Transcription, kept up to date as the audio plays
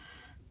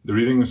The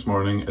reading this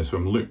morning is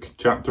from Luke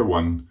chapter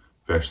 1,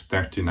 verse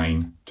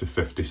 39 to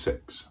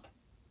 56.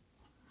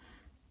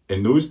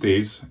 In those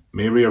days,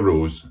 Mary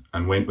arose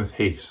and went with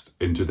haste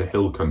into the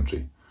hill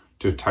country,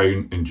 to a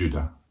town in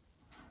Judah.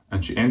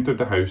 And she entered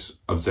the house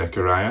of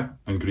Zechariah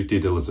and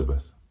greeted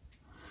Elizabeth.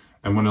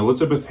 And when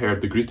Elizabeth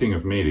heard the greeting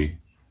of Mary,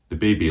 the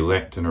baby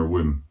leapt in her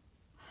womb,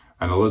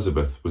 and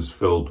Elizabeth was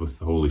filled with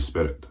the Holy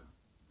Spirit.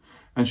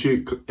 And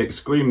she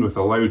exclaimed with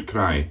a loud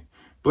cry,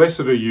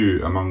 "Blessed are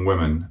you among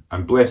women,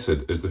 and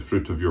blessed is the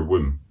fruit of your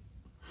womb.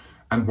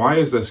 And why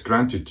is this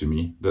granted to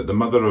me, that the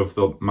mother of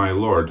my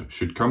Lord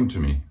should come to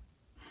me?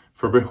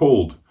 For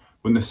behold,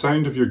 when the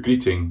sound of your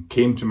greeting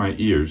came to my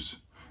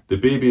ears, the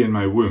baby in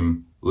my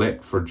womb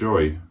leapt for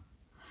joy.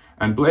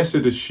 And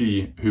blessed is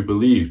she who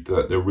believed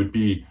that there would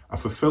be a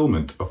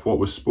fulfillment of what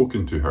was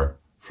spoken to her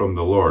from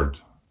the Lord."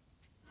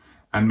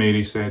 And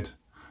Mary said,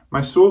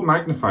 "My soul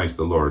magnifies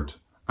the Lord,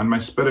 and my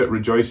spirit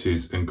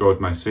rejoices in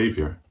God my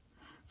Saviour.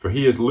 For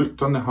he has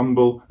looked on the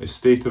humble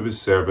estate of his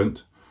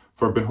servant.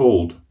 For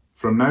behold,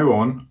 from now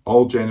on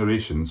all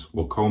generations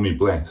will call me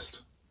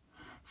blessed.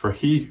 For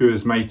he who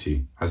is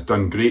mighty has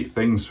done great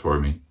things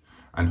for me,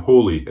 and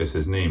holy is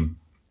his name.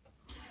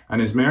 And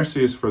his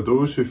mercy is for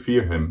those who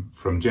fear him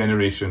from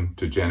generation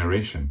to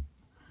generation.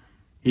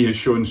 He has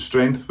shown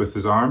strength with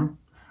his arm,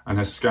 and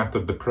has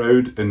scattered the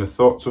proud in the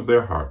thoughts of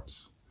their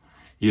hearts.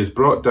 He has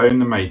brought down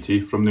the mighty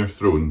from their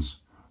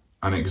thrones,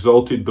 and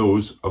exalted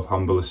those of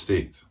humble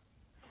estate.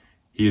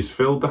 He has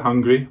filled the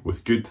hungry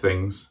with good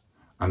things,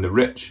 and the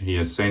rich he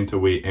has sent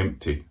away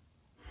empty.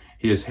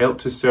 He has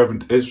helped his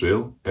servant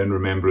Israel in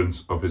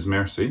remembrance of his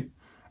mercy,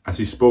 as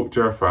he spoke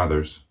to our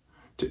fathers,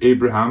 to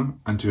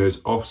Abraham and to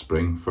his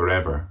offspring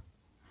forever."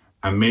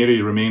 And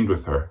Mary remained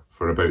with her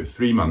for about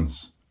 3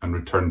 months and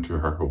returned to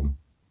her home.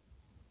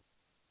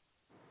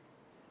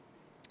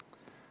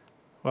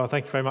 Well,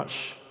 thank you very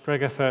much,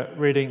 Gregor, for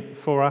reading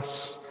for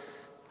us.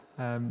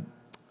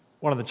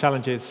 One of the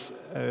challenges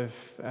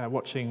of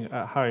watching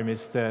at home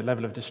is the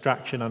level of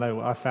distraction. I know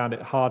I found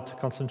it hard to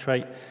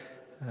concentrate.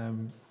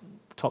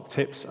 Top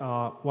tips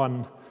are: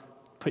 1,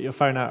 put your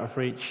phone out of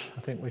reach.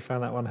 I think we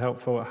found that one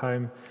helpful at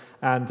home.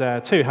 And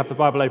 2, have the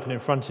Bible open in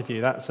front of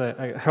you. That's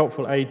a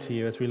helpful aid to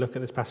you as we look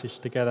at this passage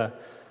together.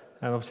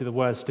 Obviously the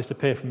words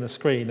disappear from the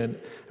screen and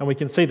we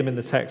can see them in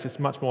the text. It's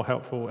much more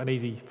helpful and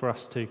easy for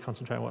us to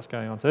concentrate on what's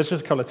going on. So there's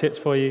just a couple of tips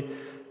for you.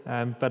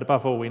 But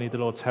above all, we need the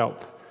Lord's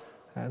help.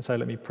 And so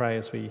let me pray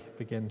as we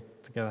begin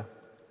together.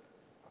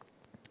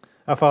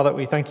 Our Father,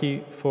 we thank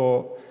you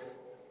for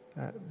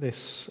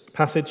this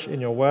passage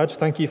in your word.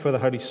 Thank you for the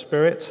Holy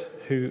Spirit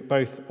who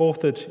both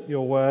authored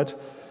your word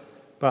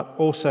but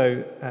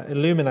also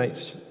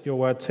illuminates your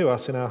word to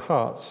us in our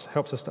hearts,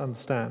 helps us to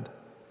understand.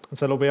 And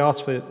so, Lord, we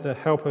ask for the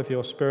help of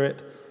your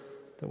Spirit,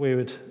 that we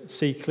would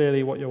see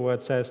clearly what your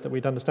word says, that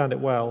we'd understand it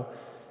well,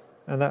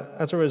 and that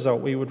as a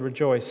result we would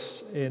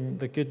rejoice in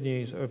the good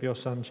news of your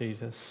Son,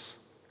 Jesus.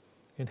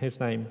 In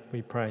his name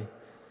we pray.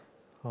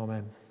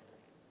 Amen.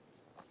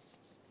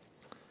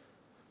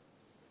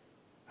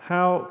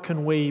 How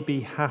can we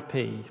be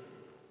happy?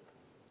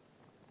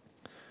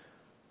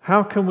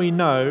 How can we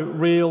know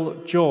real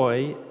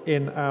joy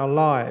in our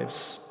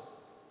lives?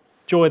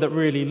 Joy that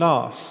really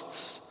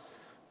lasts.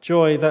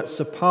 Joy that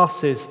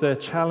surpasses the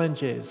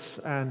challenges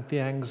and the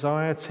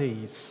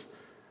anxieties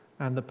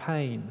and the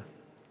pain.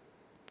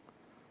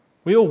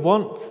 We all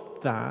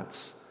want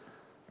that,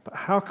 but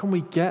how can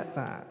we get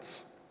that?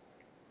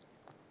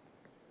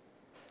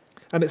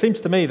 And it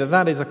seems to me that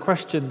that is a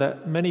question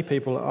that many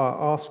people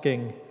are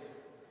asking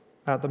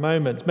at the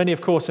moment. Many,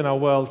 of course, in our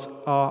world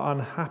are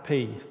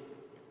unhappy,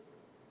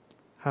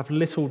 have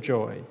little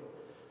joy.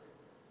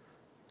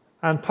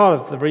 And part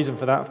of the reason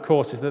for that, of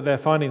course, is that they're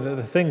finding that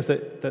the things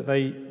that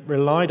they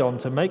relied on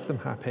to make them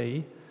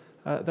happy,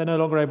 they're no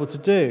longer able to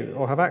do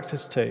or have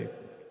access to.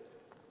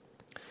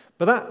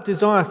 But that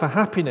desire for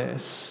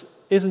happiness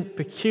isn't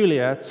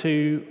peculiar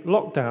to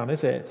lockdown,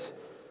 is it?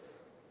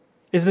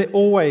 Isn't it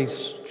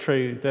always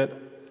true that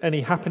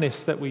any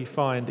happiness that we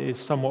find is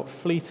somewhat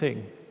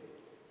fleeting?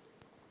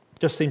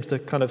 Just seems to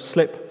kind of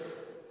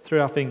slip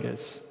through our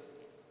fingers.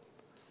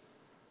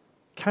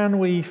 Can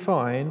we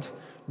find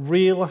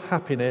real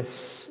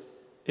happiness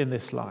in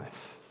this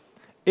life?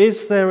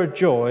 Is there a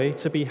joy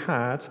to be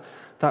had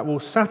that will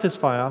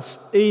satisfy us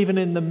even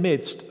in the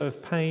midst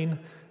of pain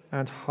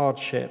and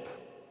hardship?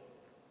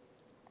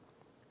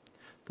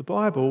 The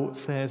Bible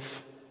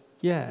says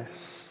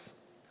yes.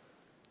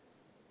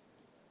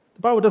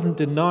 The Bible doesn't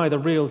deny the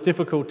real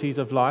difficulties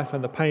of life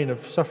and the pain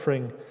of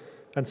suffering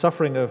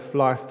of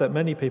life that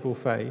many people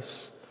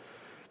face,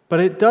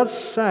 but it does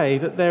say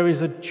that there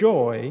is a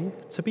joy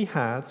to be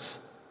had,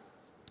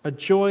 a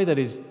joy that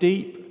is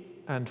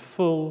deep and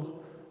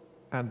full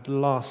and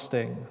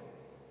lasting.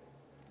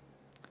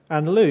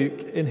 And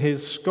Luke, in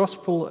his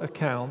gospel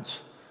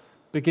account,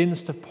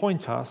 begins to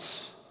point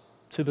us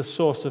to the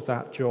source of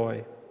that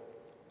joy.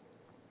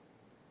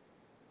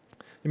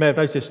 You may have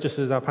noticed, just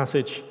as our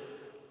passage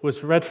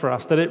was read for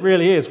us, that it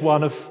really is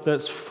one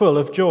that's full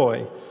of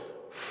joy,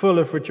 full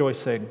of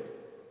rejoicing.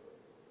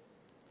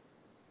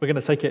 We're going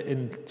to take it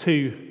in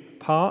two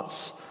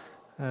parts,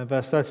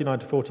 verse 39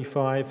 to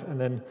 45, and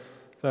then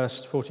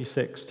verse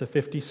 46 to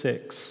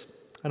 56.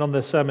 And on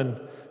the sermon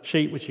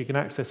sheet, which you can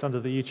access under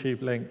the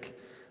YouTube link,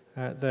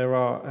 there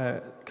are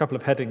a couple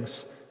of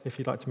headings if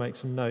you'd like to make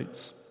some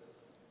notes.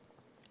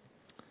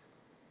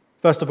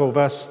 First of all,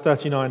 verse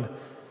 39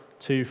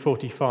 to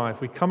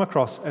 45, we come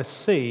across a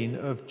scene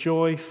of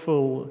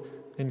joyful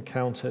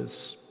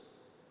encounters.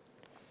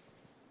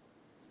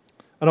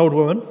 An old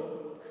woman,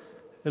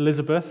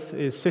 Elizabeth,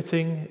 is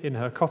sitting in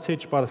her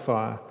cottage by the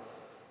fire.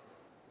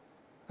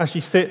 As she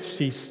sits,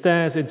 she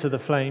stares into the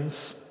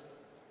flames,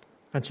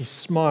 and she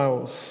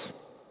smiles,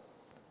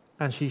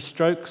 and she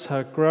strokes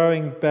her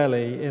growing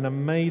belly in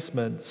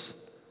amazement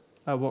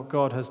at what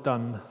God has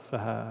done for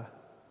her.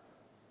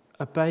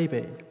 A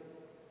baby.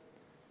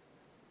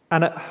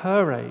 And at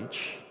her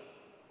age,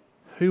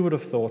 who would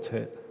have thought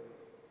it?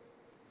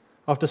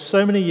 After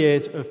so many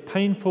years of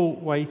painful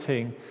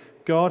waiting,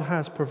 God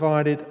has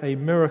provided a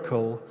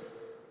miracle,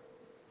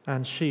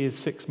 and she is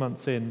 6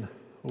 months in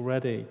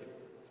already.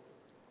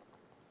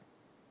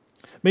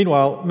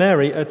 Meanwhile,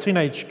 Mary, a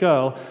teenage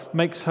girl,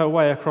 makes her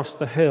way across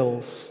the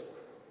hills.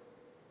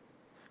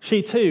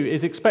 She too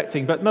is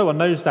expecting, but no one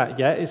knows that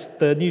yet.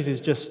 The news is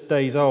just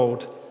days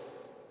old.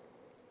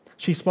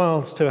 She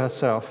smiles to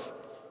herself.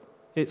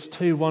 It's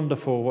too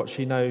wonderful what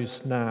she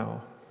knows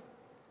now.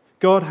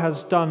 God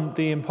has done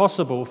the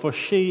impossible, for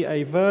she,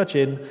 a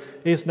virgin,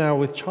 is now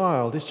with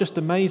child. It's just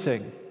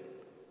amazing.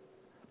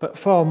 But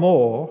far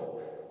more,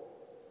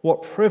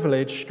 what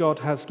privilege God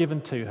has given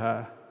to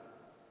her,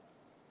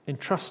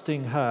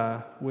 entrusting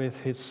her with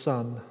his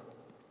Son.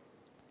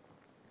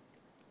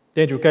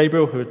 The angel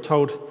Gabriel, who had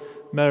told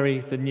Mary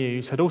the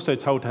news, had also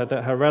told her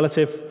that her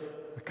relative,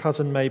 a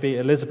cousin maybe,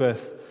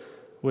 Elizabeth,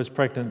 was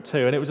pregnant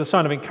too. And it was a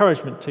sign of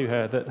encouragement to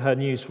her that her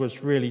news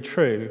was really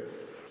true.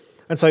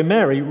 And so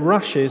Mary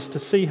rushes to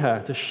see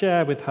her, to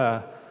share with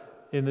her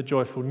in the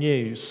joyful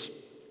news.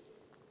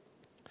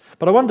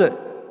 But I wonder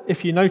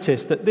if you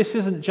notice that this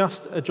isn't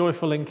just a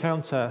joyful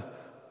encounter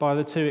by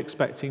the two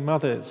expecting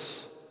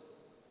mothers.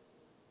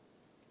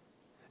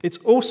 It's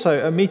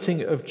also a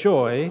meeting of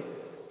joy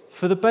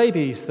for the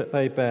babies that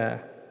they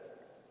bear.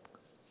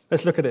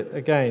 Let's look at it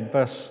again,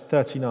 verse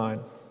 39.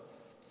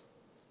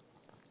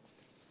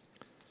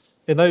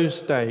 In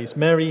those days,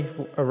 Mary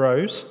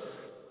arose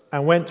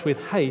and went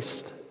with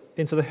haste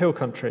into the hill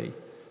country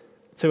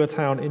to a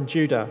town in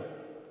Judah.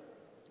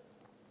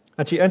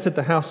 And she entered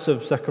the house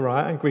of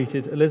Zechariah and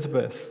greeted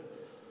Elizabeth.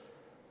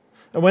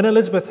 And when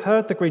Elizabeth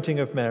heard the greeting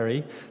of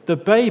Mary, the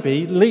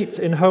baby leaped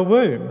in her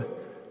womb.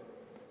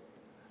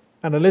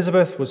 And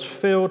Elizabeth was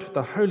filled with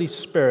the Holy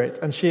Spirit,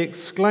 and she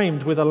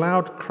exclaimed with a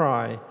loud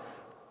cry,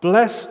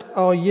 "Blessed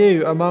are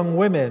you among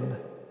women,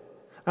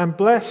 and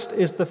blessed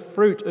is the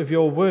fruit of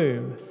your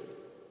womb.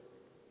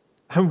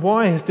 And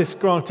why is this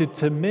granted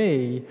to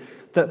me,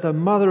 that the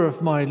mother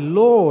of my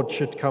Lord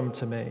should come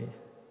to me?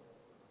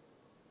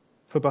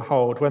 For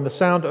behold, when the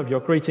sound of your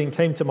greeting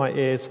came to my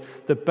ears,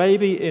 the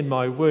baby in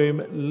my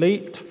womb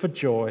leaped for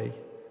joy.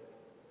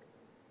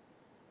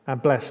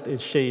 And blessed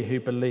is she who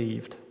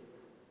believed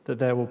that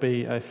there will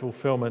be a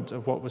fulfillment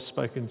of what was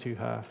spoken to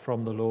her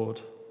from the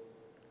Lord."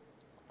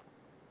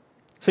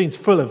 Scene's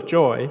full of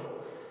joy,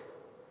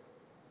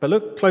 but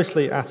look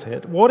closely at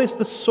it. What is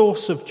the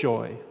source of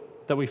joy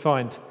that we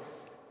find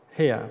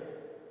here?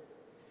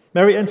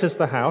 Mary enters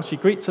the house, she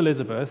greets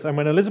Elizabeth, and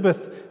when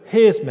Elizabeth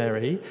hears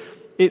Mary,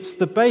 it's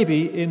the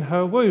baby in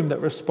her womb that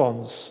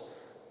responds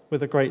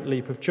with a great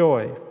leap of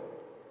joy.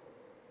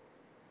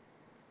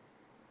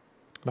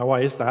 Now,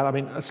 why is that? I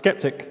mean, a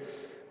skeptic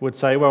would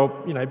say, well,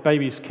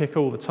 babies kick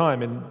all the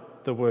time in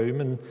the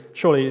womb, and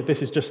surely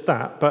this is just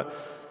that. But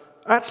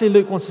actually,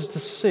 Luke wants us to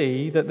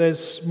see that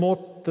there's more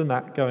than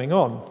that going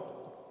on.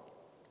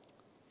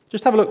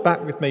 Just have a look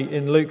back with me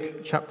in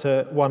Luke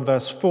chapter 1,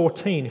 verse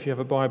 14, if you have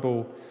a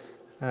Bible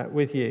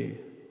with you.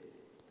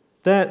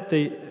 There,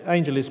 the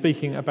angel is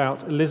speaking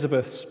about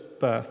Elizabeth's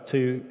birth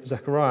to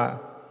Zechariah.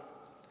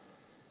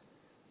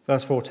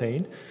 Verse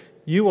 14,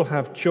 "You will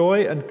have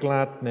joy and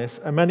gladness,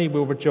 and many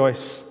will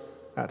rejoice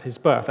at his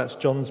birth." That's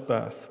John's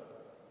birth.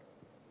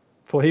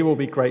 "For he will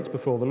be great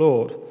before the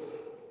Lord,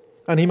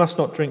 and he must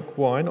not drink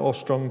wine or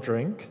strong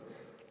drink,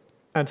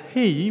 and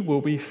he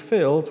will be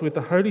filled with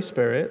the Holy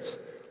Spirit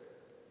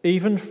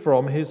even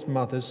from his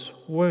mother's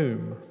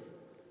womb."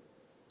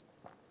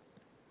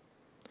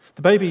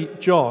 The baby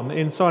John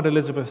inside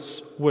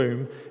Elizabeth's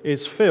womb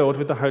is filled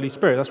with the Holy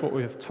Spirit. That's what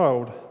we have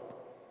told.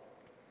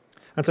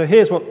 And so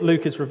here's what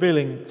Luke is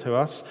revealing to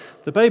us.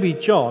 The baby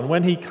John,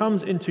 when he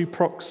comes into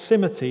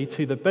proximity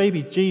to the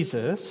baby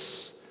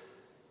Jesus,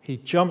 he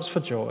jumps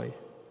for joy.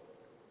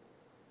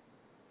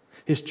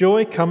 His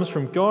joy comes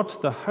from God,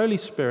 the Holy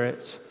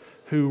Spirit,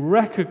 who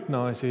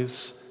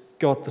recognizes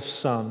God the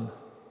Son,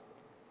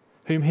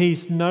 whom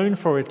he's known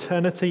for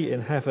eternity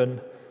in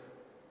heaven,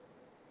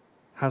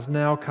 has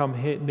now come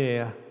here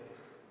near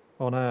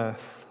on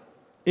earth.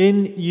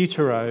 In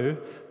utero,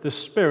 the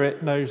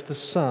Spirit knows the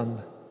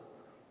Son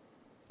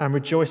and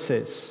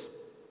rejoices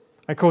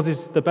and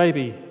causes the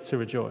baby to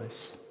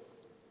rejoice.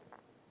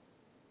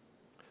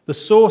 The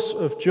source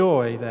of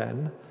joy,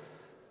 then,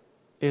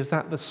 is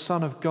that the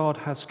Son of God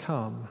has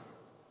come.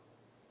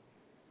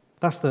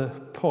 That's the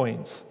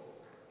point.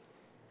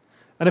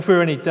 And if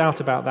we're any doubt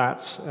about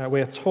that,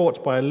 we are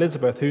taught by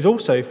Elizabeth, who's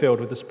also filled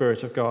with the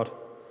Spirit of God.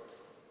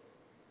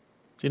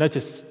 Do you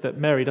notice that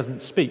Mary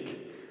doesn't speak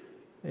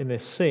in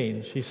this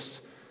scene?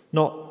 She's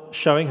not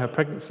showing her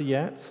pregnancy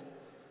yet,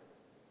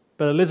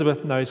 but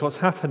Elizabeth knows what's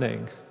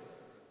happening.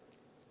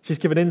 She's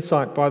given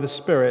insight by the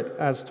Spirit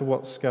as to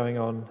what's going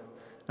on,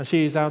 and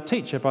she is our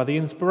teacher by the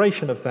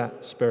inspiration of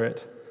that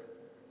Spirit.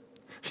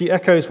 She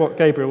echoes what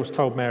Gabriel's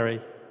told Mary,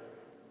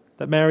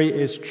 that Mary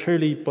is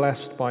truly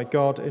blessed by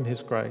God in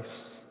his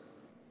grace.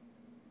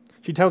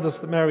 She tells us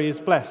that Mary is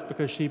blessed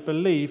because she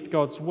believed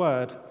God's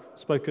word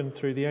spoken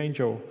through the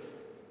angel.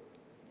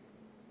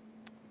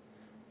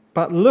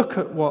 But look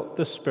at what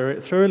the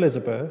Spirit, through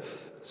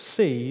Elizabeth,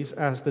 sees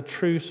as the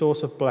true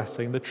source of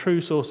blessing, the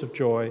true source of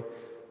joy.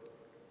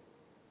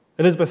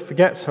 Elizabeth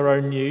forgets her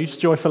own news,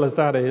 joyful as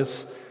that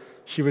is.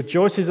 She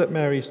rejoices at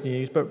Mary's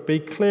news, but be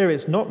clear,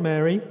 it's not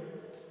Mary.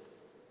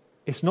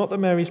 It's not that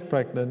Mary's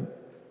pregnant.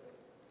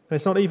 And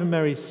it's not even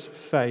Mary's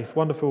faith,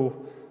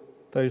 wonderful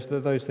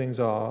those things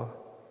are.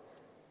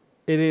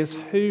 It is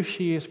who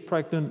she is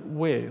pregnant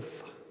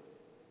with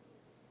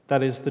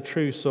that is the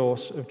true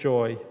source of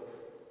joy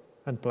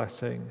and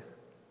blessing.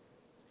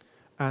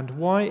 And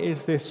why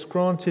is this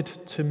granted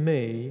to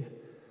me,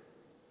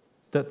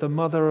 that the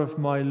mother of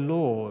my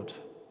Lord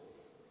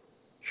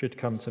should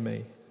come to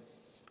me,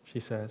 she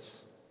says.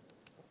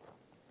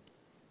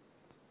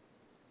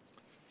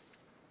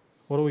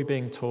 What are we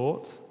being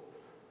taught?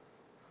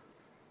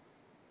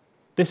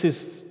 This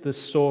is the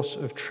source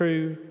of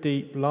true,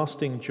 deep,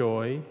 lasting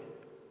joy,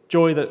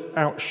 joy that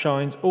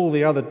outshines all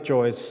the other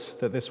joys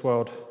that this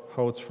world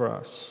holds for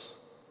us.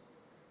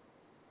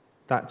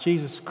 That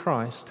Jesus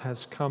Christ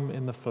has come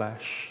in the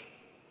flesh.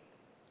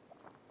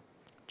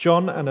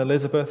 John and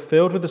Elizabeth,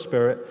 filled with the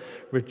Spirit,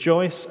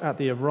 rejoice at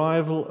the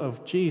arrival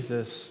of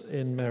Jesus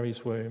in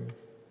Mary's womb.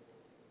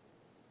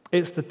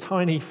 It's the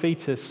tiny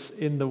fetus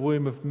in the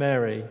womb of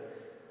Mary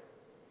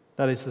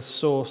that is the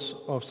source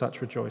of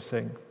such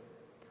rejoicing.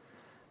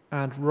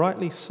 And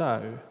rightly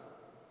so,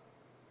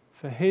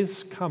 for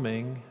his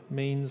coming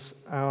means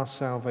our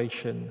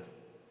salvation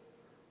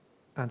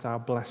and our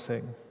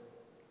blessing,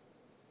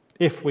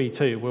 if we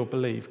too will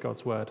believe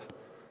God's word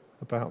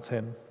about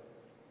him.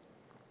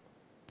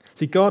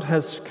 See, God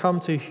has come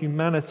to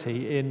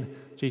humanity in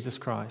Jesus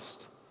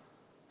Christ,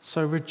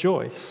 so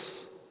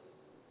rejoice.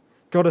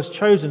 God has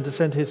chosen to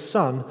send his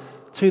Son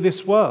to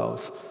this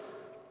world,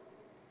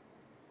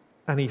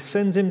 and he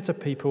sends him to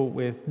people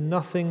with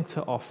nothing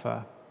to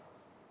offer.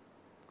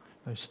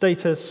 No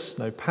status,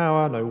 no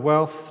power, no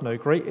wealth, no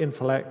great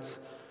intellect,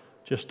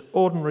 just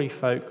ordinary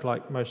folk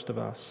like most of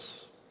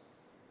us.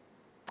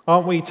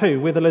 Aren't we too,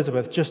 with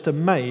Elizabeth, just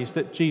amazed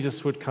that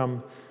Jesus would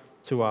come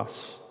to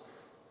us?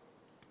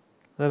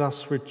 Let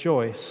us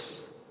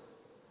rejoice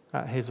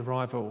at his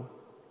arrival.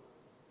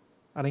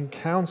 An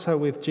encounter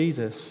with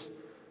Jesus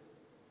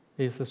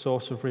is the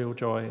source of real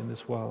joy in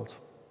this world.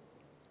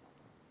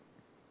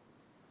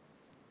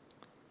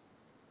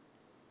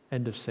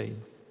 End of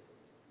scene.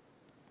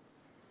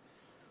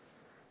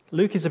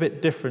 Luke is a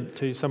bit different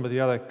to some of the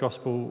other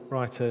gospel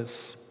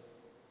writers.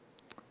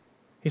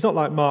 He's not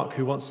like Mark,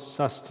 who wants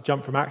us to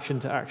jump from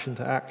action to action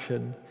to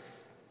action.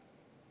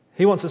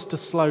 He wants us to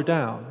slow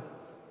down.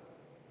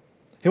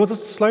 He wants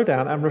us to slow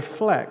down and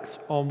reflect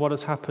on what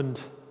has happened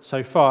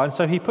so far. And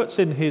so he puts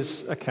in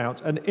his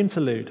account an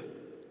interlude.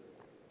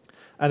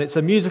 And it's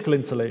a musical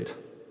interlude.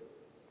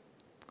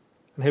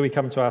 And here we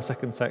come to our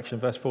second section,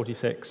 verse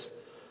 46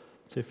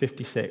 to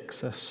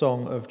 56, a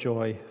song of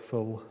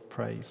joyful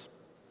praise.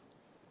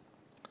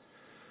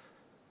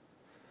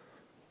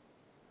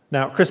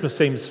 Now, Christmas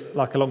seems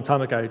like a long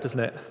time ago, doesn't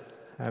it?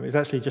 It was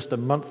actually just a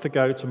month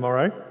ago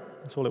tomorrow.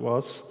 That's all it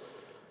was.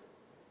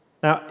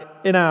 Now,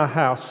 in our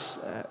house,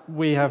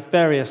 we have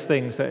various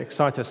things that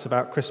excite us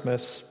about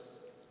Christmas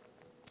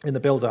in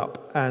the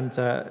build-up. And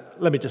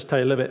let me just tell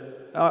you a little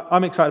bit.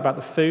 I'm excited about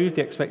the food,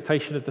 the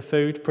expectation of the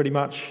food, pretty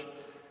much.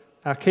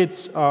 Our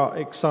kids are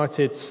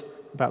excited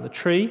about the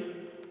tree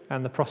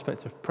and the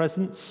prospect of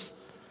presents.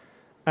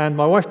 And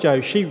my wife, Jo,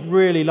 she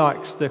really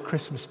likes the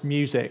Christmas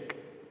music.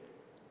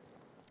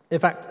 In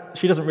fact,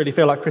 she doesn't really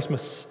feel like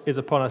Christmas is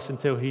upon us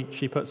until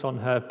she puts on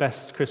her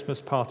Best Christmas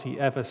Party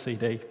Ever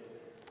CD.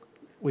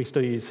 We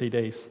still use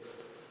CDs.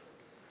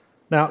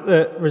 Now,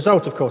 the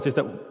result, of course, is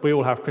that we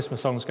all have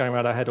Christmas songs going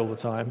around our head all the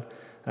time.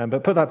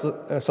 But put that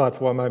aside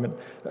for one moment.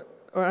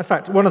 In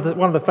fact, one of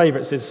the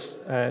favourites is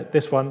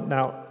this one.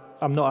 Now,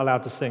 I'm not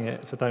allowed to sing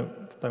it, so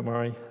don't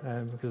worry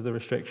because of the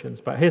restrictions.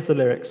 But here's the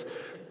lyrics.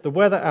 The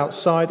weather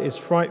outside is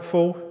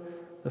frightful.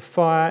 The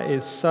fire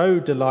is so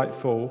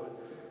delightful.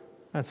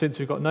 And since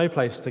we've got no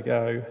place to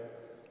go,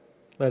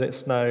 let it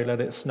snow, let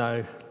it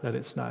snow, let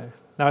it snow.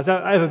 Now, has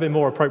that ever been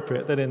more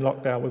appropriate than in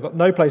lockdown? We've got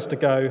no place to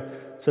go,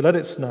 so let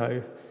it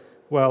snow.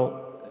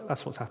 Well,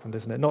 that's what's happened,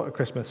 isn't it? Not at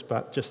Christmas,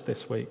 but just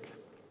this week.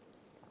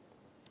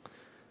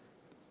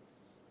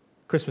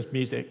 Christmas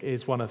music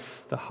is one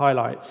of the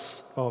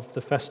highlights of the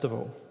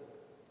festival.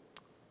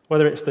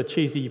 Whether it's the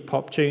cheesy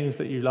pop tunes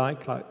that you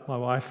like my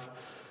wife,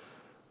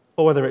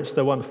 or whether it's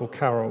the wonderful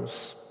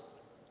carols.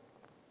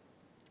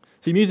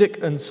 See,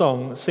 music and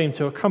song seem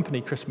to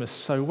accompany Christmas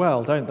so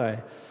well, don't they?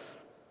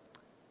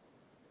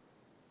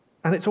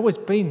 And it's always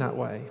been that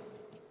way.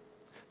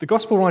 The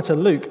gospel writer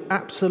Luke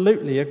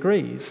absolutely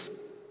agrees.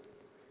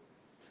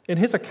 In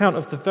his account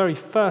of the very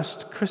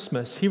first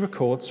Christmas, he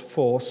records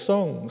 4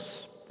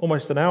 songs,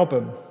 almost an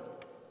album.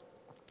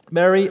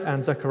 Mary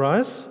and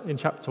Zacharias in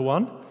chapter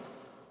 1,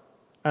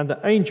 and the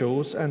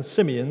angels and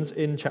Simeons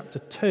in chapter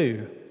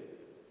 2.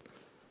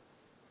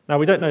 Now,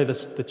 we don't know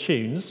the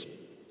tunes,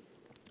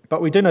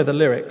 but we do know the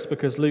lyrics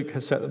because Luke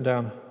has set them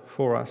down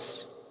for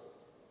us.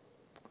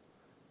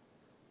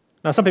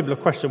 Now, some people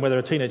have questioned whether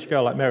a teenage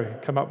girl like Mary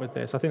could come up with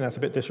this. I think that's a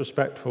bit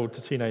disrespectful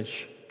to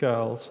teenage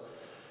girls.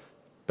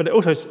 But it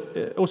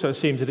also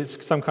assumes that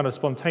it's some kind of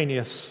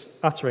spontaneous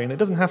uttering. It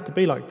doesn't have to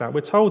be like that.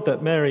 We're told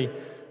that Mary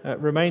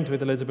remained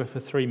with Elizabeth for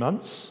 3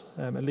 months,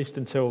 at least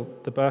until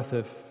the birth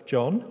of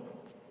John.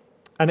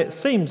 And it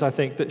seems, I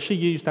think, that she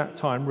used that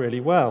time really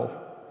well.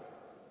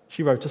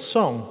 She wrote a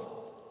song.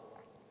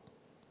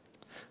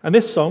 And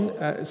this song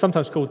is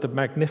sometimes called the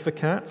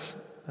Magnificat,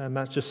 and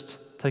that's just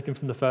taken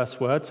from the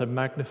first word, to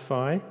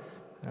magnify,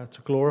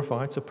 to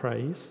glorify, to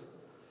praise.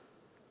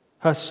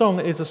 Her song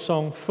is a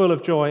song full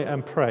of joy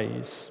and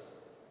praise.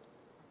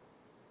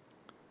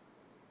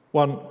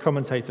 One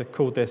commentator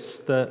called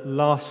this the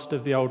last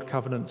of the Old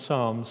Covenant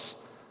psalms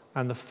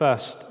and the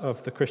first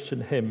of the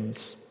Christian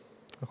hymns.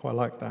 I quite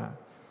like that.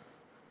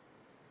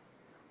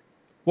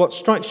 What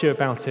strikes you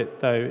about it,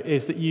 though,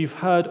 is that you've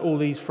heard all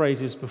these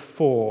phrases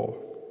before.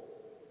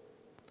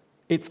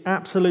 It's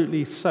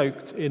absolutely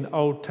soaked in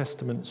Old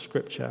Testament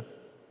scripture.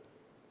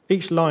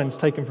 Each line's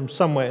taken from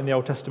somewhere in the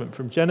Old Testament,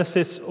 from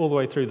Genesis all the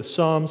way through the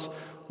Psalms,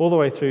 all the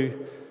way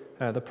through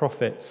the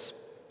prophets.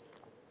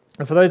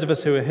 And for those of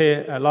us who were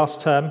here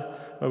last term,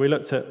 where we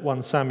looked at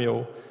 1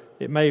 Samuel,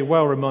 it may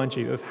well remind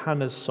you of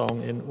Hannah's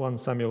song in 1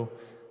 Samuel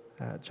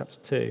chapter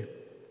 2.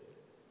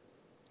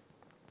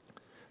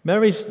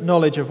 Mary's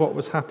knowledge of what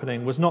was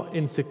happening was not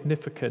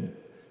insignificant.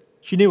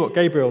 She knew what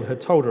Gabriel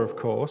had told her, of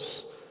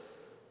course,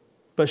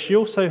 but she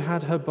also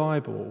had her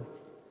Bible.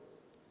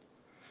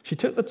 She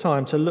took the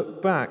time to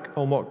look back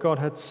on what God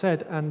had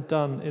said and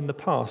done in the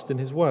past in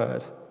his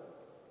word.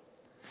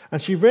 And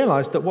she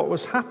realized that what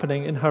was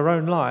happening in her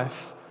own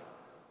life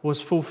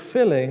was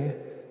fulfilling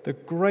the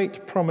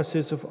great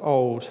promises of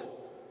old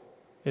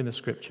in the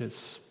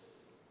scriptures.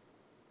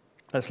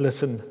 Let's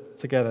listen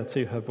together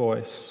to her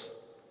voice.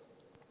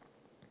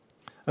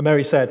 And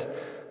Mary said,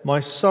 "My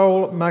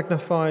soul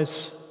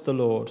magnifies the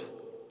Lord,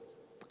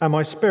 and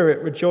my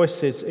spirit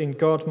rejoices in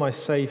God my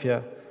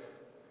Saviour,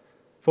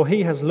 for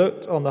he has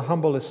looked on the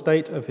humble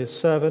estate of his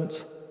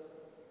servant.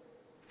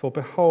 For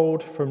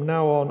behold, from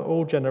now on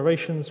all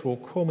generations will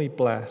call me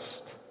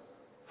blessed,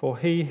 for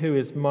he who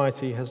is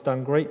mighty has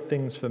done great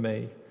things for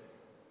me,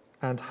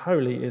 and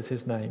holy is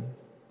his name.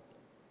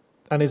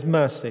 And his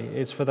mercy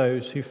is for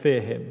those who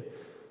fear him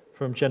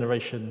from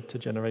generation to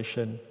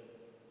generation.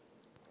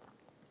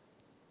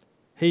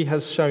 He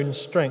has shown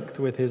strength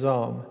with his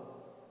arm.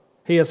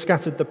 He has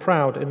scattered the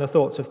proud in the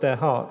thoughts of their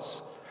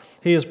hearts.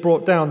 He has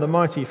brought down the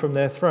mighty from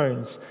their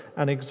thrones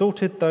and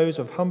exalted those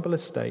of humble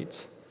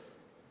estate.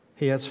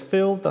 He has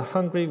filled the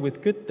hungry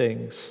with good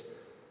things,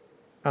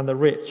 and the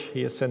rich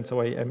he has sent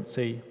away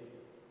empty.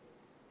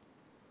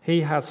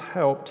 He has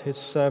helped his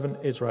servant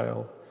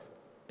Israel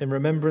in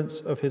remembrance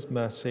of his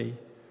mercy,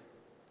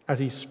 as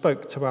he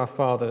spoke to our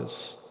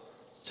fathers,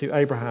 to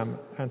Abraham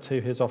and to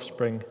his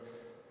offspring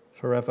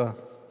forever."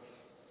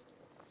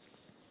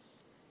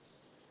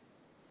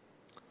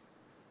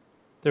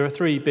 There are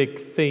 3 big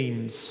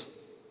themes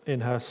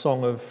in her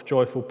song of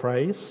joyful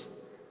praise.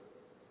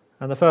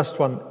 And the first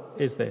one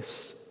is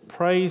this: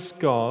 praise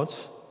God,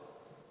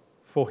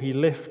 for he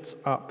lifts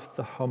up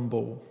the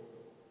humble.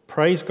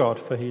 Praise God,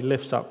 for he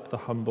lifts up the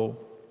humble.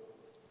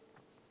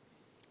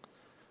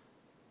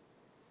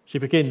 She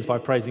begins by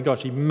praising God.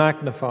 She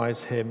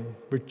magnifies him,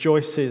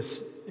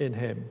 rejoices in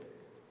him.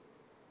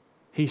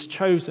 He's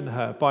chosen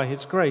her by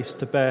his grace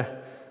to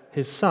bear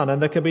his son,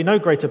 and there can be no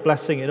greater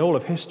blessing in all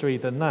of history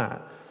than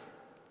that.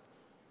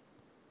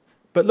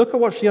 But look at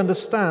what she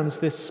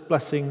understands this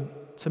blessing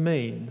to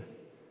mean.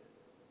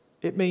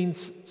 It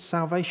means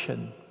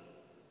salvation.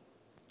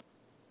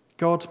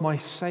 God, my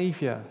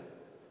Saviour,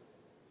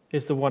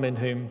 is the one in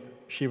whom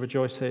she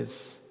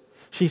rejoices.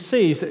 She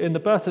sees that in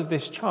the birth of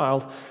this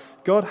child,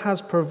 God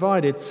has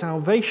provided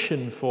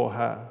salvation for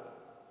her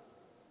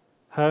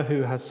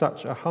who has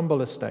such a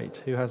humble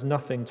estate, who has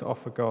nothing to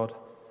offer God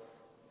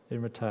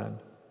in return.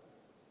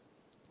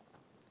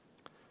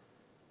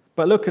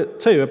 But look at,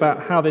 too,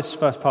 about how this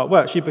first part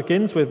works. She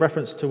begins with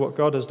reference to what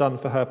God has done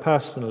for her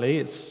personally.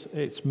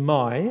 It's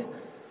my.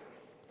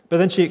 But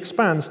then she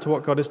expands to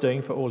what God is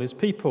doing for all his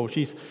people.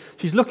 She's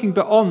looking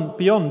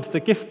beyond the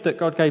gift that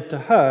God gave to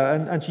her,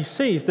 and she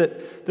sees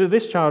that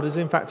this child is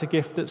in fact a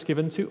gift that's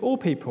given to all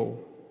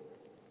people.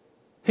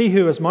 He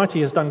who is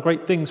mighty has done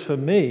great things for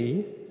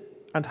me,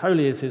 and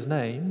holy is his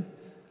name,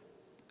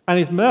 and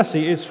his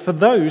mercy is for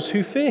those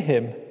who fear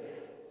him,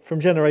 from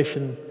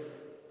generation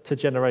to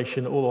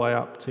generation, all the way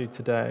up to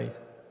today.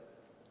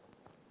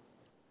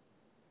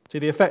 See,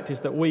 the effect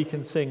is that we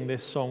can sing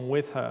this song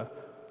with her.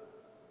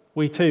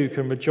 We too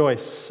can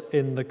rejoice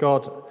in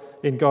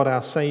God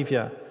our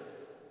Saviour,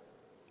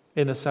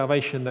 in the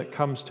salvation that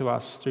comes to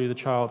us through the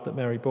child that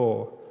Mary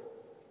bore.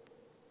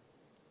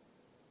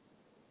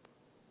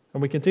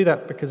 And we can do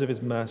that because of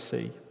his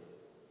mercy.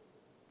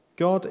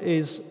 God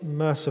is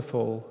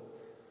merciful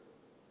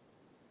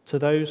to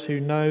those who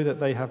know that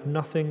they have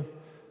nothing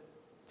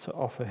to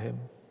offer him.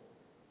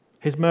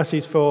 His mercy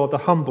is for the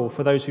humble,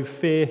 for those who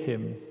fear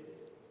him.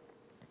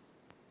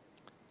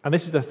 And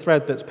this is the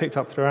thread that's picked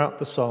up throughout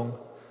the song.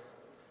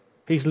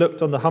 He's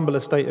looked on the humble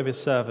estate of his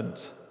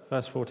servant,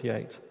 verse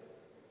 48.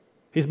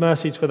 His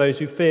mercy is for those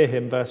who fear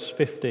him, verse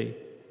 50.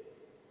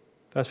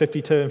 Verse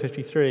 52 and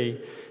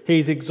 53.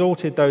 He's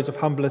exalted those of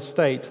humble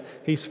estate.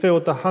 He's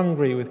filled the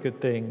hungry with good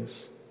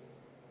things.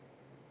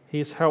 He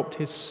has helped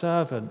his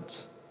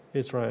servant,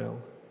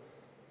 Israel,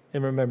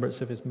 in remembrance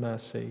of his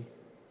mercy.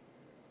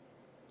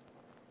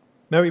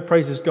 Mary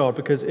praises God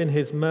because in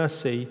his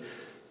mercy,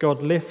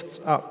 God lifts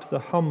up the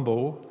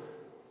humble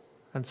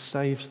and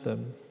saves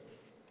them.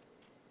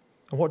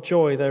 And what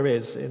joy there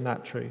is in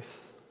that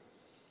truth.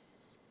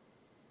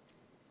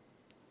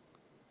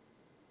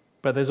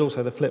 But there's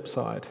also the flip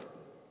side,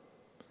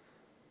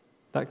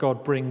 that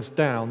God brings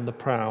down the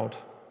proud.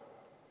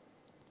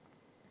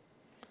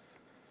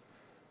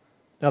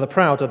 Now, the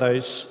proud are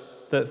those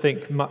that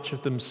think much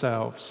of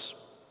themselves,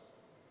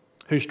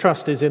 whose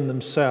trust is in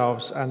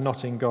themselves and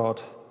not in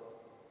God.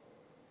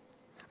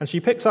 And she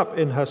picks up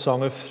in her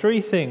song of three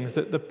things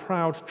that the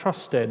proud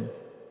trust in: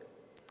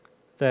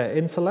 their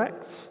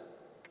intellect,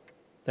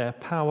 their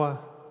power,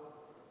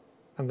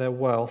 and their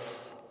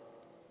wealth.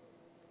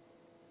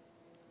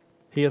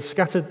 He has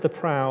scattered the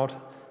proud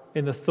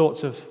in the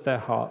thoughts of their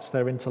hearts,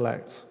 their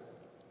intellect.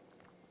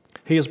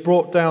 He has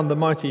brought down the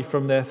mighty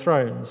from their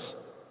thrones,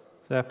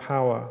 their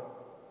power.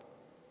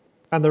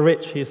 And the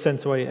rich he has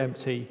sent away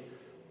empty,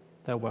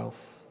 their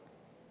wealth.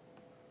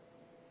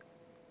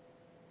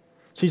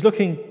 She's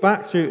looking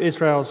back through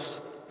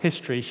Israel's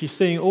history. She's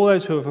seeing all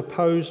those who have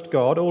opposed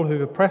God, all who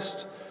have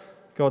oppressed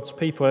God's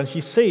people, and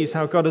she sees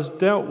how God has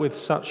dealt with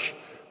such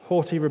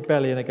haughty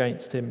rebellion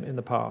against him in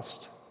the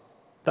past,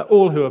 that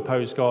all who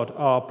oppose God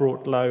are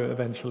brought low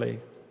eventually.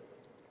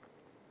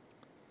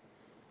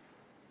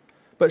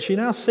 But she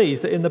now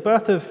sees that in the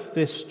birth of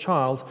this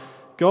child,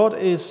 God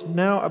is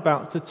now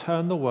about to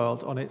turn the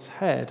world on its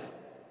head.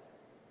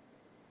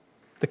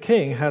 The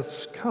king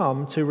has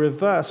come to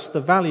reverse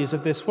the values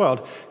of this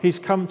world. He's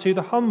come to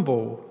the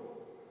humble.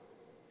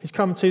 He's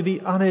come to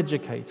the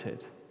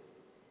uneducated,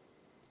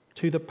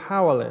 to the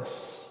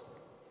powerless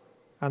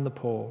and the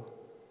poor.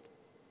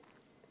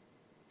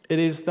 It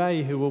is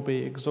they who will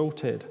be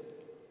exalted,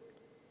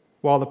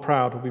 while the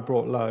proud will be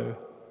brought low.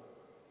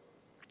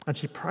 And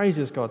she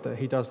praises God that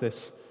he does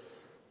this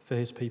for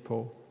his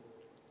people.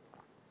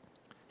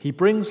 He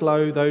brings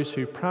low those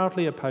who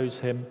proudly oppose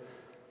him,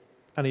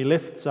 and he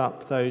lifts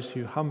up those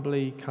who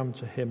humbly come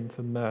to him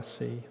for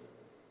mercy.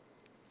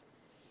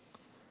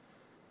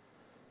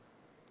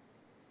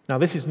 Now,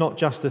 this is not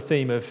just the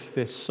theme of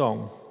this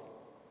song.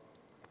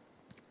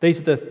 These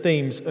are the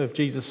themes of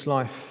Jesus'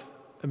 life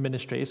and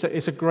ministry.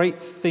 It's a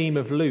great theme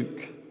of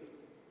Luke.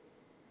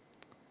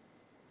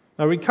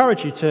 Now, we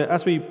encourage you to,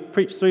 as we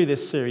preach through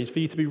this series, for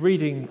you to be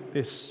reading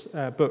this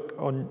book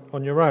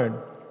on your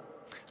own.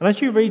 And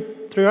as you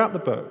read throughout the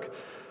book,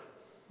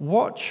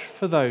 watch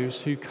for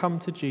those who come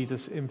to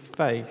Jesus in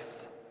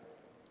faith.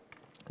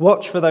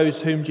 Watch for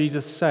those whom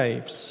Jesus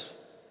saves.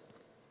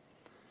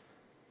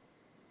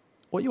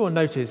 What you will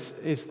notice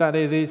is that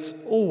it is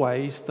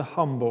always the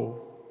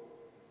humble.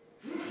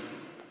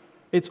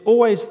 It's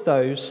always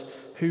those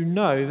who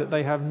know that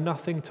they have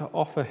nothing to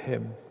offer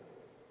him.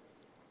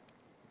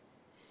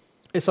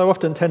 It so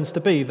often tends to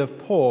be the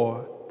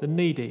poor, the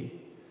needy.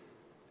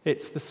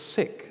 It's the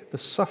sick, the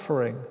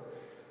suffering.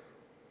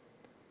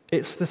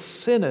 It's the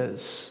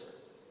sinners,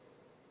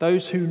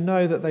 those who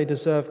know that they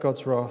deserve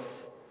God's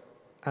wrath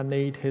and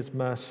need his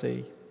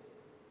mercy.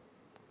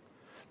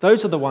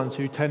 Those are the ones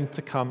who tend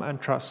to come and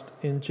trust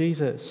in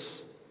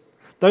Jesus.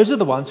 Those are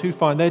the ones who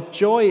find their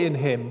joy in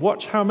him.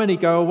 Watch how many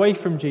go away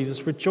from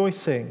Jesus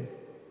rejoicing.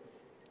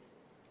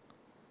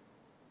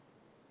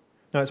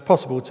 Now, it's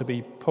possible to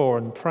be poor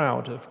and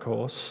proud, of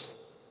course,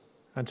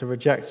 and to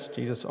reject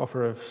Jesus'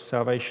 offer of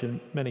salvation.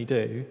 Many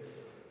do.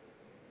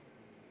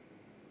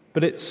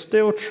 But it's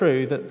still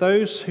true that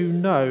those who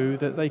know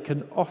that they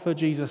can offer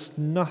Jesus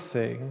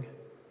nothing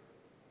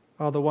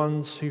are the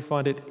ones who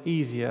find it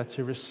easier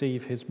to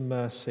receive his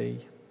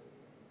mercy.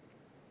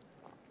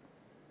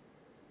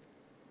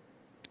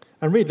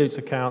 And read Luke's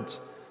account,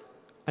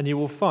 and you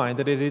will find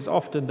that it is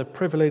often the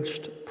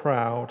privileged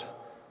proud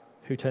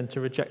who tend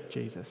to reject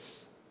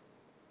Jesus,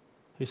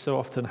 who so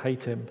often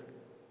hate him.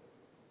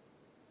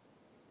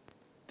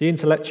 The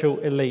intellectual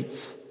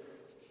elite,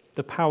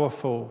 the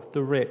powerful,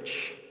 the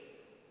rich,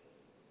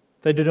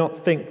 They do not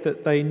think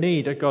that they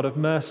need a God of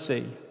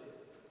mercy.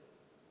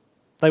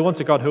 They want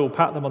a God who will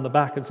pat them on the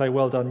back and say,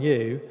 "Well done,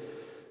 you."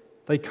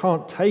 They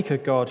can't take a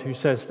God who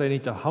says they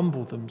need to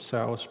humble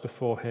themselves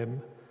before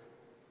him.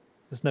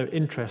 There's no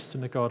interest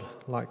in a God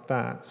like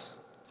that.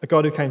 A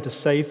God who came to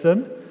save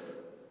them?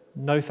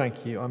 No,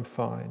 thank you, I'm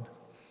fine.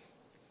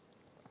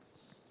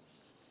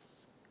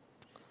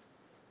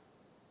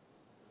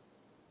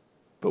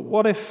 But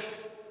what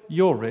if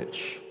you're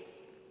rich,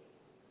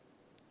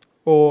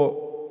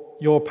 or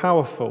you're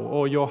powerful,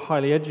 or you're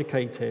highly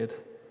educated?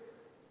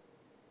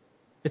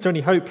 It's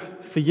only hope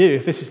for you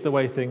if this is the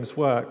way things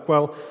work.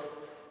 Well,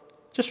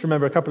 just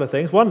remember a couple of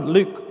things. One,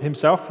 Luke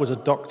himself was a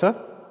doctor,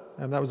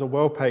 and that was a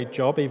well-paid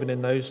job even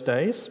in those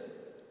days.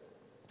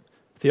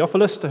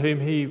 Theophilus, to whom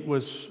he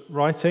was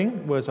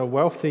writing, was a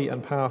wealthy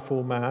and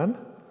powerful man.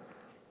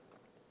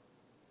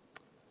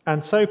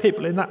 And so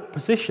people in that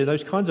position,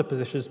 those kinds of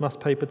positions, must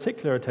pay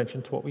particular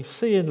attention to what we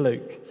see in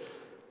Luke.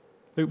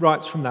 Luke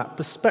writes from that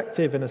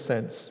perspective, in a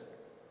sense.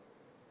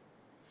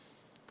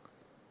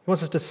 He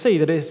wants us to see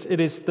that it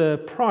is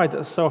the pride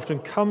that so often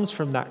comes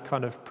from that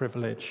kind of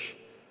privilege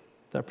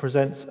that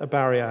presents a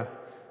barrier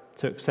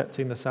to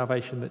accepting the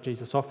salvation that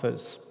Jesus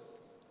offers.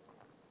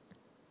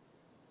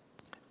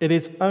 It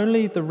is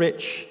only the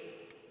rich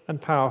and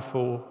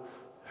powerful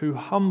who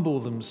humble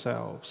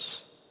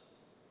themselves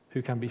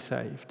who can be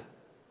saved.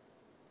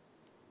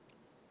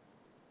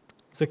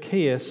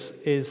 Zacchaeus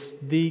is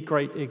the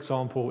great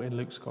example in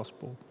Luke's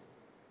gospel.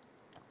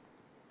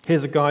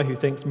 Here's a guy who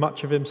thinks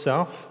much of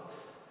himself.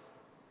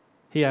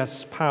 He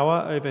has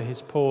power over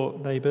his poor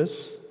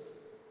neighbours.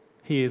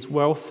 He is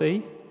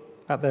wealthy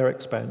at their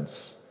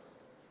expense.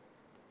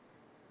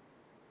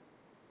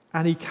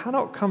 And he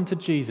cannot come to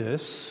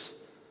Jesus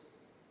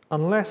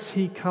unless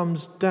he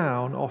comes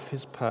down off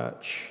his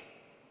perch.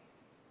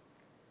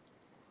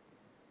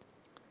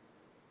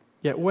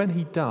 Yet when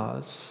he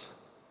does,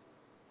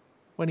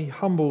 when he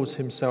humbles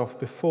himself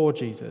before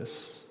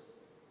Jesus,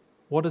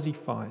 what does he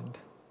find?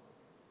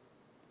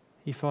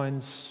 He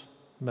finds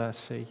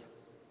mercy.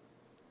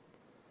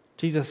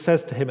 Jesus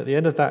says to him at the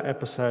end of that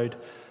episode,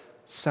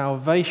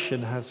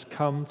 "Salvation has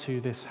come to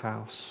this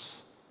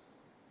house."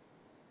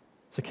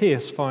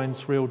 Zacchaeus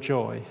finds real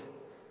joy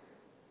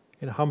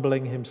in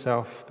humbling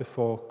himself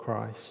before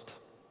Christ.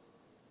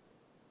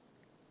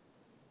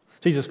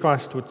 Jesus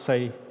Christ would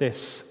say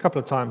this a couple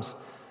of times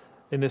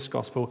in this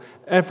gospel: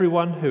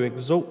 "Everyone who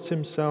exalts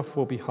himself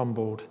will be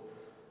humbled,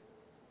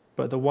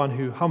 but the one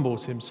who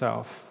humbles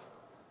himself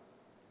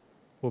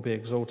will be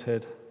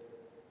exalted."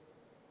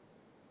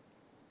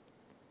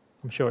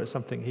 I'm sure it's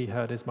something he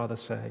heard his mother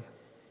say.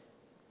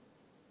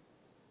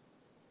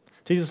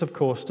 Jesus, of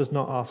course, does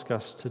not ask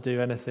us to do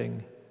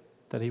anything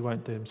that he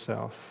won't do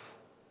himself.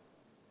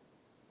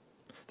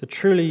 The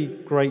truly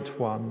great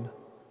one,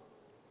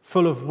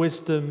 full of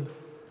wisdom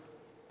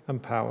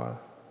and power,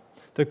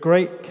 the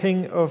great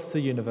King of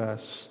the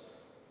universe,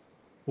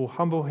 will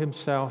humble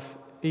himself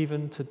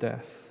even to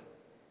death,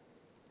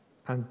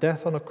 and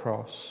death on a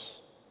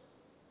cross,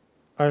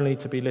 only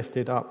to be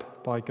lifted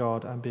up by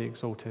God and be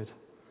exalted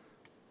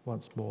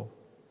once more.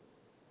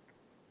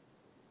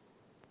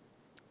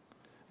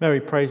 Mary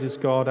praises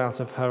God out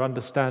of her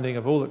understanding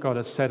of all that God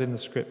has said in the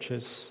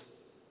Scriptures,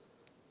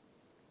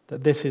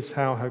 that this is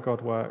how her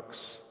God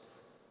works,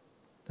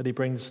 that he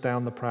brings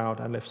down the proud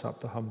and lifts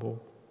up the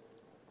humble.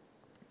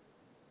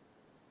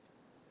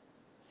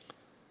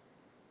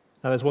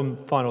 Now there's one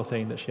final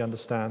thing that she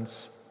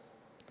understands.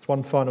 There's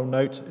one final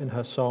note in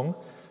her song,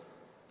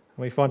 and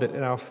we find it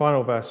in our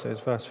final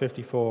verses, verse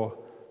 54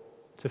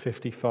 to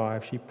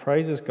 55. She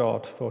praises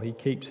God for he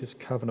keeps his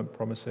covenant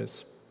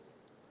promises.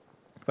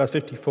 Verse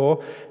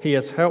 54, "He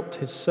has helped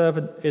his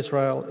servant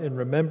Israel in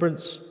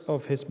remembrance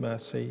of his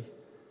mercy,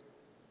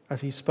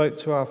 as he spoke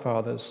to our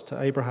fathers, to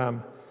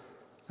Abraham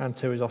and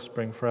to his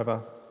offspring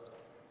forever."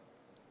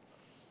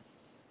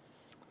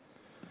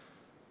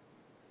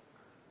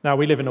 Now,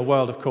 we live in a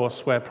world, of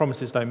course, where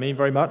promises don't mean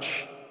very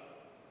much,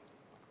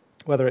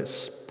 whether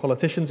it's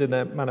politicians in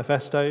their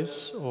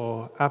manifestos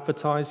or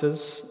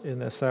advertisers in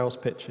their sales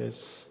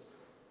pitches.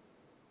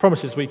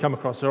 Promises we come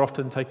across are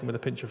often taken with a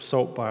pinch of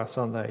salt by us,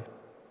 aren't they?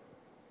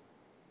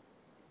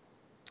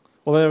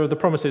 Well, there are the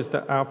promises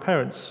that our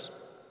parents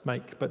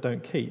make but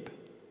don't keep,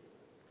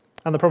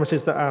 and the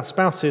promises that our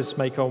spouses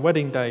make on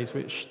wedding days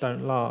which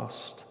don't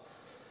last.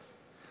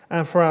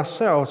 And for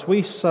ourselves,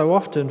 we so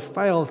often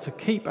fail to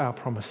keep our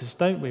promises,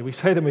 don't we? We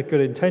say them with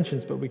good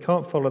intentions, but we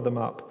can't follow them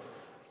up.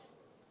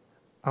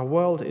 Our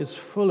world is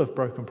full of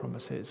broken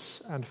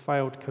promises and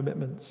failed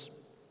commitments.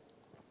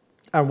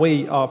 And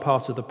we are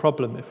part of the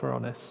problem, if we're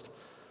honest.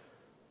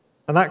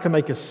 And that can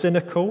make us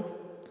cynical,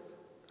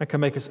 and can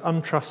make us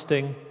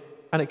untrusting,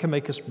 and it can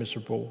make us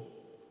miserable.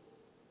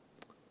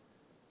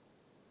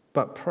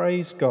 But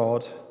praise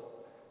God,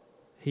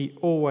 he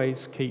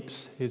always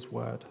keeps his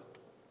word.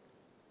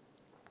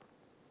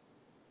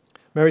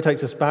 Mary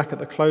takes us back at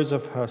the close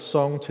of her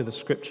song to the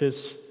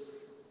Scriptures,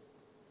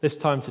 this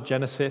time to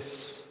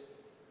Genesis,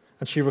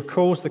 and she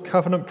recalls the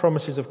covenant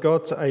promises of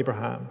God to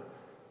Abraham.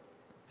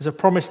 It's a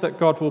promise that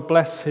God will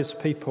bless his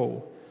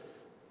people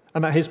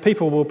and that his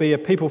people will be a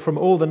people from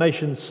all the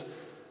nations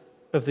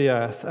of the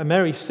earth. And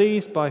Mary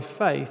sees by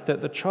faith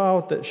that the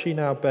child that she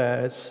now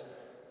bears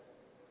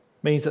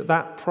means that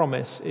that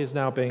promise is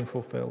now being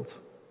fulfilled.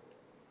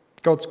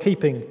 God's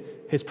keeping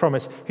his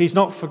promise. He's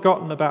not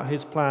forgotten about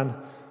his plan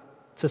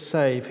to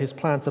save, his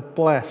plan to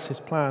bless, his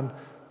plan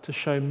to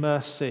show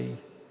mercy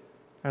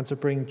and to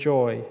bring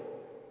joy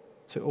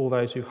to all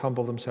those who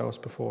humble themselves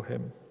before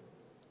him.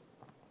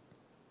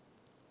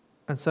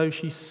 And so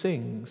she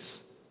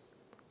sings.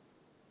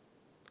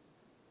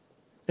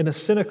 In a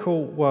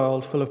cynical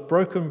world full of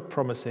broken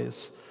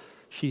promises,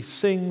 she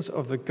sings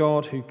of the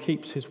God who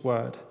keeps his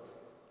word.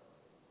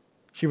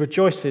 She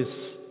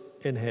rejoices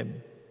in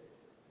him,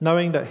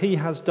 knowing that he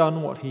has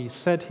done what he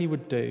said he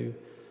would do,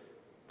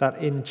 that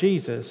in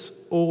Jesus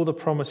all the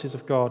promises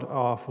of God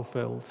are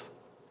fulfilled.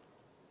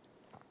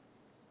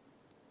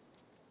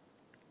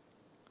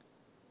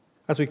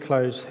 As we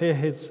close,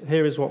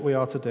 here is what we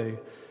are to do.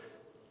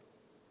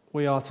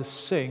 We are to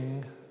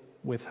sing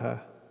with her.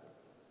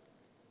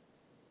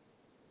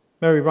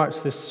 Mary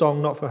writes this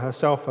song not for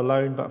herself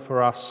alone, but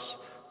for us,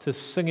 to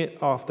sing it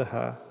after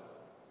her.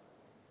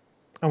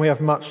 And we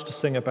have much to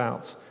sing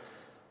about.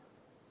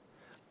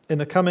 In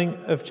the coming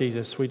of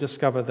Jesus, we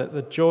discover that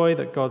the joy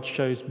that God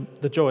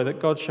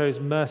shows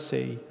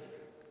mercy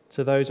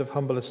to those of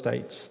humble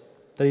estate,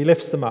 that he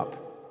lifts them up,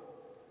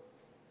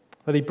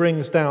 that he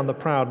brings down the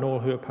proud and all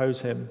who oppose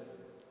him.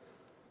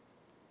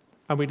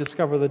 And we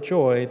discover the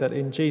joy that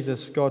in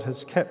Jesus God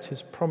has kept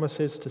his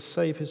promises to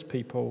save his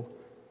people.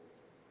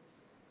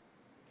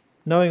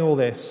 Knowing all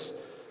this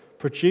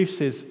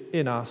produces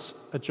in us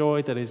a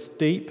joy that is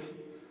deep,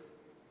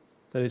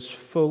 that is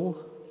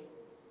full,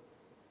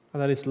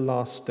 and that is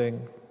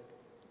lasting,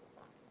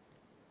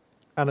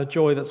 and a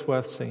joy that's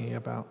worth singing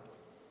about.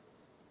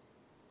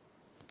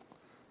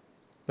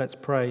 Let's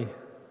pray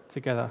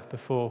together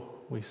before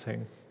we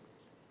sing.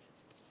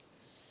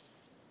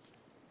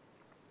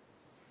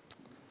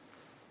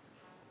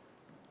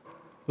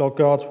 Lord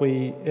God,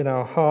 we in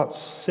our hearts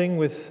sing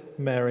with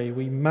Mary.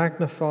 We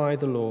magnify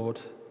the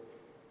Lord.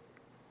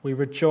 We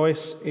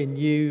rejoice in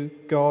you,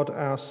 God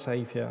our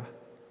Saviour.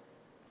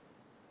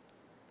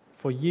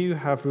 For you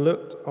have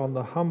looked on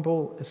the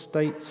humble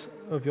estate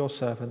of your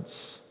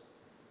servants,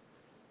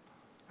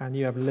 and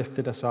you have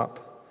lifted us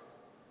up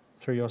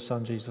through your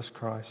Son, Jesus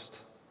Christ.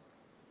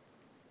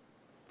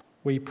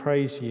 We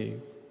praise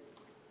you,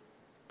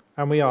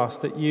 and we ask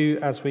that you,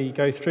 as we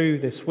go through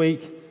this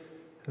week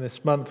and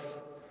this month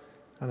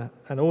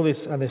and all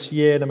this and this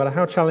year, no matter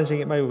how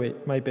challenging it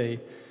may be,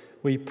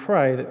 we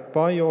pray that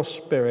by your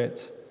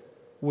Spirit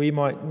we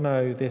might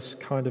know this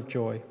kind of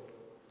joy.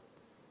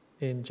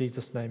 In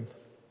Jesus' name,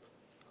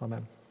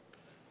 amen.